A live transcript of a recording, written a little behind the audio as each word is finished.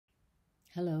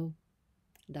Hello,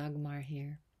 Dagmar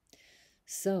here.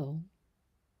 So,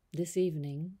 this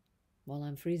evening, while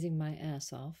I'm freezing my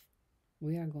ass off,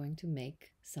 we are going to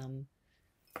make some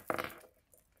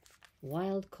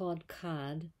wild caught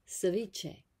cod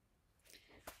ceviche.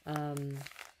 Um,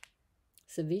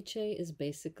 Ceviche is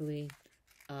basically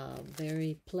a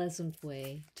very pleasant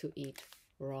way to eat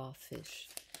raw fish.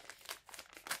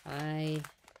 I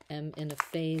am in a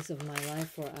phase of my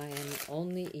life where I am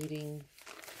only eating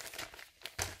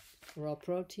raw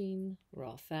protein,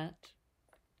 raw fat,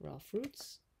 raw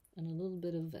fruits, and a little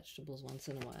bit of vegetables once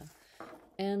in a while.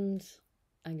 And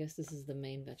I guess this is the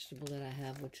main vegetable that I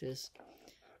have, which is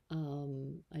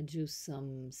I juice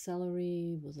some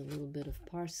celery with a little bit of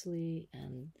parsley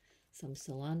and some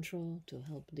cilantro to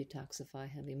help detoxify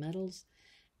heavy metals.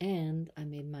 And I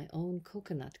made my own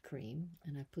coconut cream,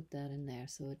 and I put that in there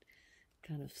so it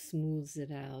kind of smooths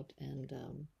it out and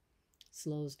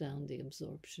slows down the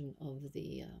absorption of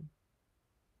the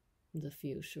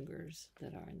few sugars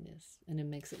that are in this, and it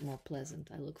makes it more pleasant.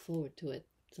 I look forward to it.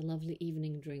 It's a lovely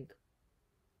evening drink.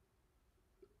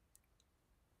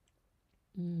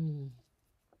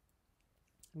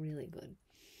 Really good.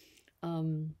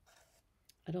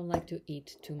 I don't like to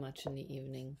eat too much in the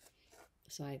evening,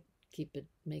 so I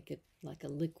make it like a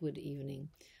liquid evening,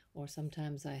 or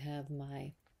sometimes I have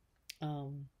my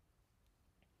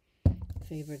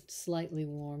favorite slightly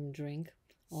warm drink,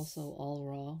 also all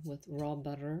raw, with raw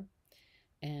butter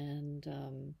and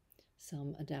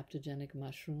some adaptogenic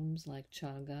mushrooms like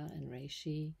chaga and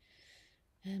reishi.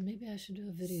 And maybe I should do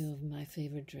a video of my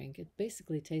favorite drink. It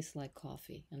basically tastes like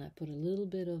coffee, and I put a little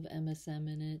bit of MSM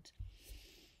in it.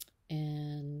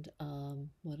 And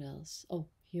what else? Oh,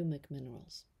 humic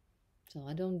minerals. So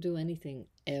I don't do anything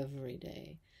every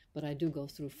day, but I do go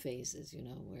through phases,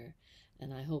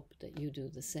 and I hope that you do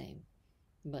the same.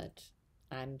 But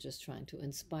I'm just trying to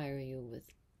inspire you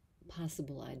with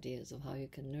possible ideas of how you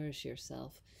can nourish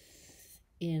yourself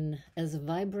in as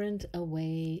vibrant a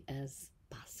way as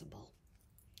possible.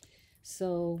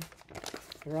 So,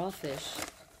 raw fish,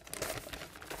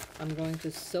 I'm going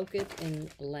to soak it in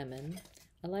lemon.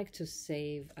 I like to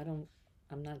save, I'm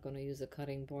not going to use a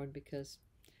cutting board because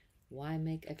why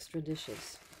make extra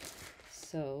dishes?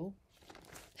 So,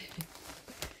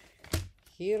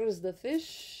 here is the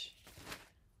fish,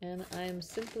 and I'm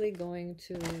simply going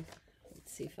to,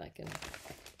 let's see if I can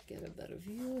get a better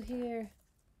view here.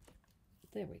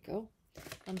 There we go.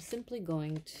 I'm simply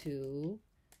going to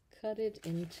cut it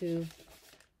into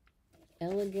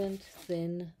elegant,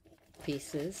 thin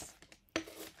pieces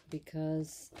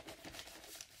because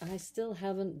I still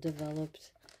haven't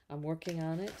developed, I'm working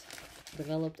on it,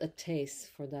 developed a taste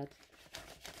for that.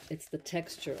 It's the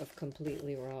texture of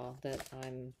completely raw that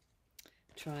I'm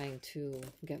trying to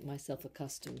get myself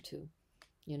accustomed to.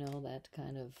 That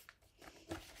kind of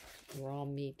raw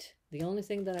meat. The only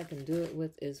thing that I can do it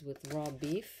with is with raw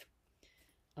beef,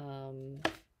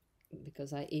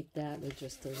 because I eat that with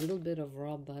just a little bit of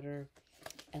raw butter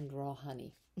and raw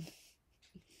honey.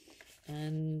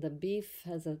 And the beef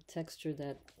has a texture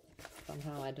that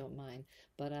somehow I don't mind,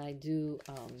 but I do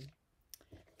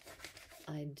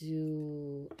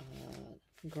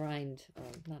grind,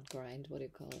 or not grind, what do you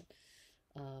call it?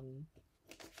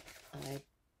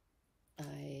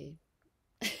 I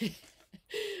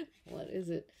what is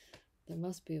it? There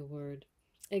must be a word.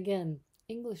 Again,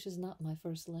 English is not my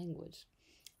first language.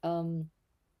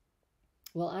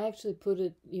 Well, I actually put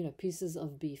it, pieces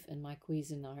of beef in my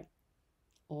Cuisinart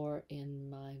or in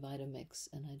my Vitamix,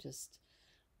 and I just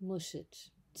mush it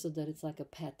so that it's like a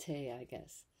pate, I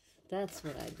guess. That's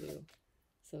what I do.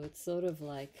 So it's sort of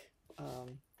like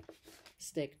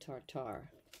steak tartare,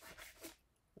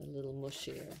 a little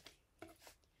mushier.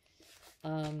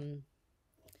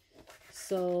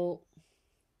 So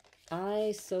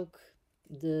I soak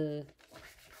the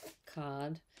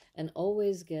cod and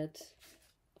always get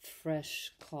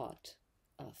fresh caught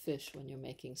fish when you're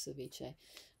making ceviche.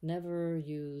 Never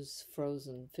use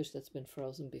frozen fish that's been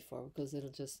frozen before, because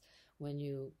it'll just, when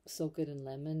you soak it in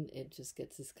lemon, it just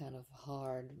gets this kind of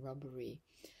hard, rubbery.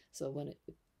 So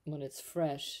when it's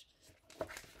fresh,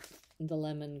 the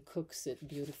lemon cooks it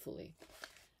beautifully.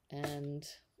 And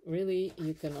really,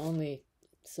 you can only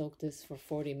soak this for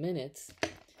 40 minutes,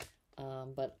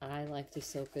 but I like to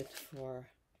soak it for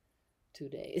 2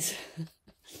 days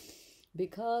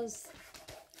because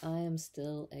I am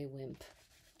still a wimp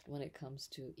when it comes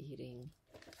to eating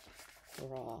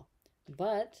raw.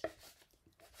 But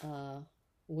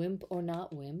wimp or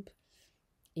not wimp,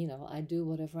 I do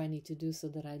whatever I need to do so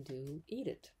that I do eat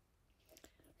it.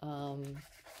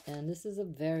 And this is a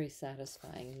very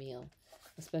satisfying meal,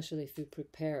 especially if you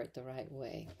prepare it the right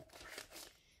way.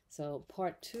 So So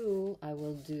part 2, I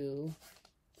will do,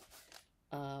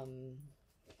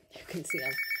 you can see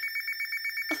I'm,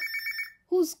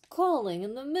 who's calling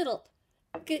in the middle?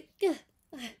 Come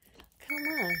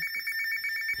on. Right,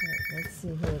 let's see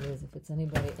who it is, if it's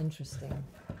anybody interesting.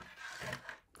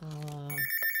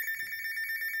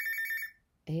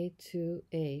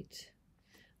 828.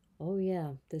 Oh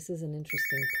yeah, this is an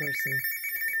interesting person.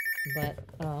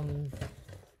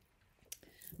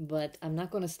 But I'm not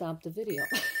going to stop the video.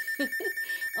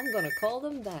 I'm going to call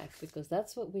them back because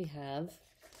that's what we have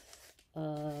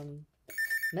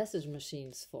message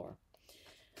machines for.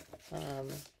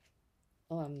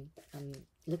 I'm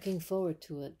looking forward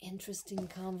to an interesting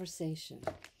conversation.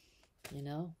 You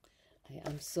know,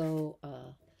 I'm so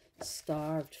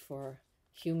starved for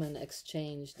human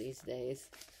exchange these days.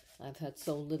 I've had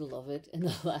so little of it in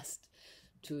the last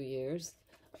 2 years.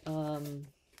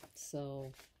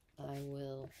 So I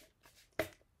will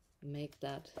make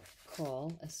that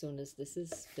call as soon as this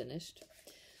is finished.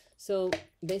 So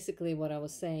basically what I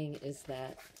was saying is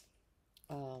that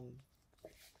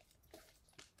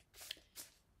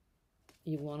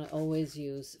you want to always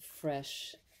use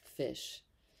fresh fish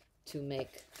to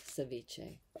make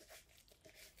ceviche.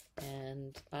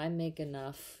 And I make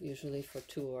enough usually for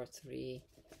 2 or 3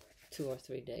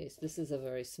 days. This is a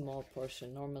very small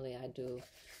portion. Normally I do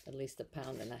at least 1.5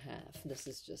 pounds. This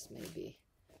is just maybe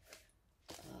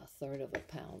 1/3 of a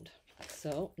pound.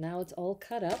 So now it's all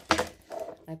cut up.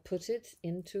 I put it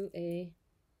into a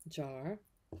jar,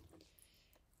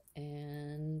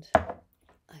 and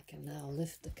I can now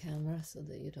lift the camera so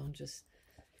that you don't just,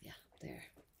 yeah, there.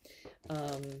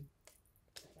 I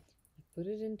put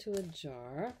it into a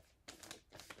jar,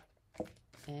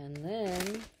 and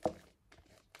then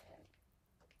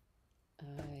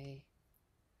I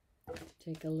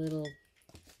take a little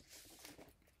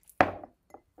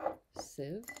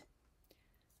sieve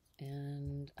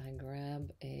and I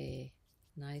grab a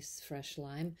nice fresh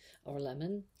lime or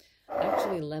lemon.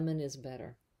 Actually, lemon is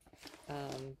better.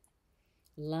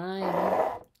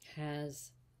 Lime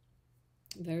has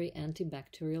very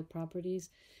antibacterial properties,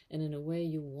 and in a way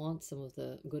you want some of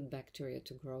the good bacteria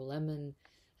to grow. Lemon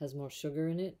has more sugar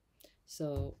in it,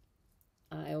 so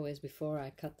I always, before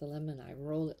I cut the lemon, I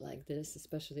roll it like this,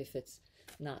 especially if it's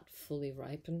not fully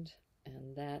ripened,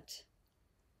 and that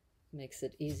makes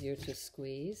it easier to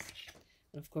squeeze.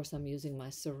 And of course I'm using my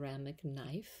ceramic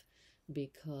knife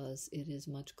because it is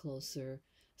much closer,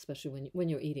 especially when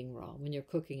you're eating raw. When you're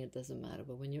cooking, it doesn't matter,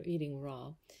 but when you're eating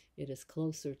raw, it is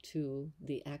closer to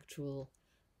the actual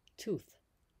tooth.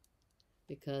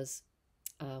 Because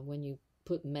when you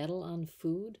put metal on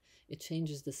food, it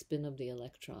changes the spin of the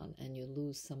electron, and you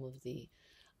lose some of the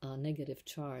negative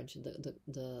charge,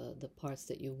 the parts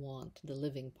that you want, the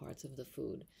living parts of the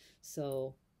food.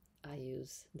 So I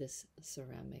use this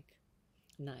ceramic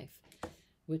knife,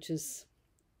 which is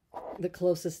the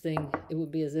closest thing. It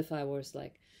would be as if I was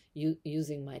like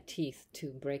using my teeth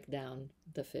to break down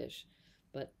the fish,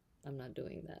 but I'm not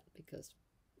doing that because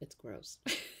it's gross.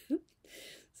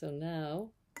 So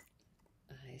now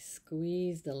I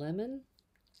squeeze the lemon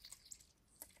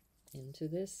into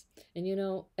this. And you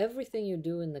know, everything you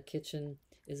do in the kitchen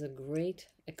is a great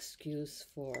excuse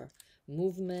for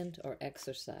movement or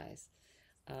exercise.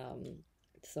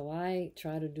 So I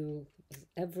try to do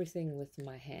everything with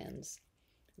my hands,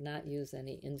 not use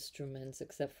any instruments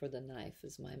except for the knife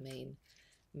is my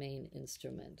main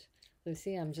instrument. So you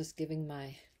see, I'm just giving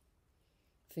my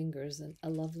fingers a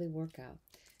lovely workout.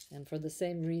 And for the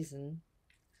same reason,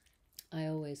 I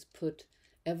always put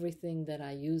everything that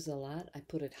I use a lot, I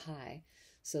put it high,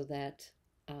 so that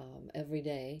every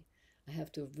day I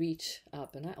have to reach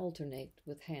up, and I alternate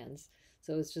with hands.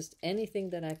 So it's just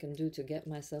anything that I can do to get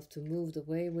myself to move the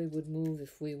way we would move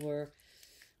if we were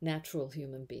natural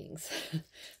human beings.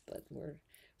 But we're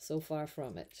so far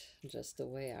from it, just the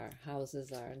way our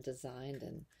houses are designed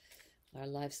and our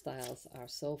lifestyles are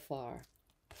so far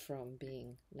from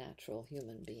being natural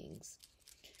human beings.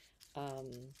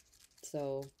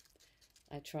 So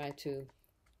I try to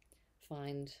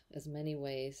find as many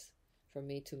ways for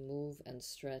me to move and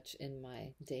stretch in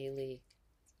my daily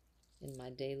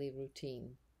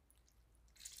routine.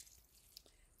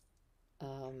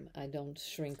 I don't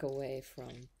shrink away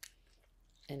from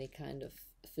any kind of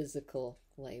physical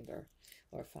labor,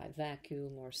 or if I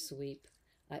vacuum or sweep,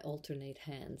 I alternate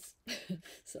hands.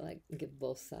 So I give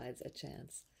both sides a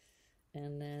chance.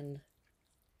 And then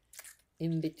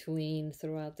in between,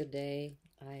 throughout the day,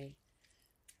 I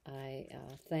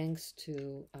thanks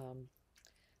to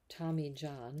Tommy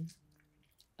John,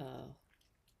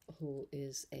 who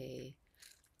is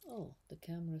oh, the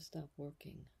camera stopped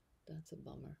working. That's a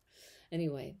bummer.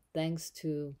 Anyway, thanks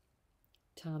to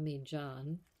Tommy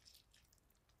John,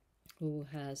 who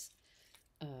has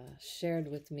shared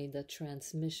with me the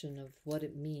transmission of what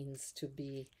it means to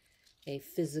be a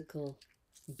physical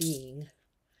being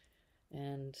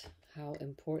and how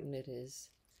important it is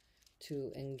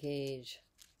to engage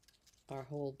our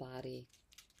whole body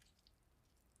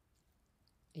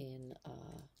in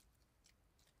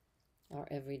our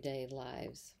everyday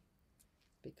lives,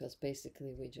 because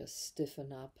basically we just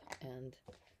stiffen up and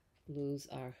lose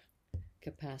our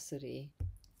capacity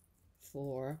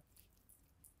for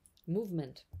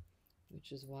movement,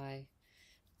 which is why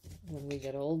when we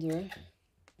get older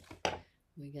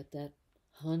we get that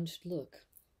hunched look.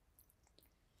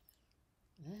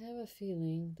 I have a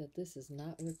feeling that this is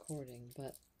not recording,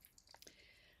 but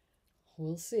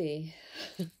we'll see.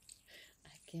 I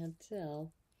can't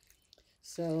tell.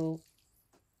 So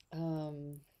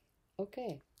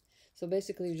okay, so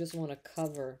basically you just want to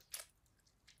cover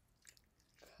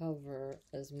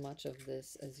as much of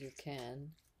this as you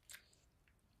can,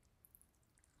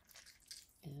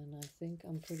 and I think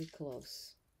I'm pretty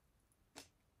close.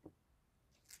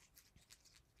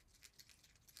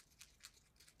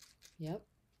 Yep.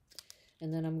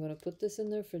 And then I'm going to put this in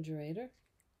the refrigerator,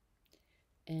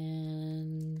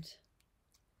 and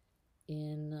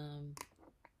in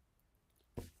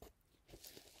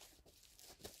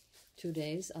 2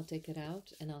 days I'll take it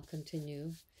out and I'll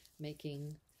continue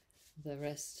making the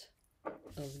rest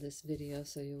of this video,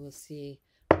 so you will see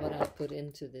what I put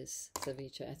into this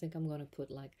ceviche. I think I'm going to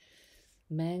put like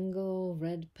mango,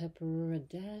 red pepper, a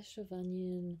dash of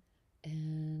onion,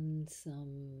 and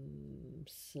some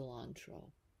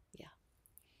cilantro. Yeah.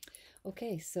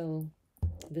 Okay, so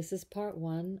this is part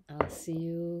 1. I'll see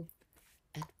you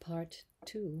at part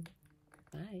 2.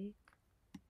 Bye.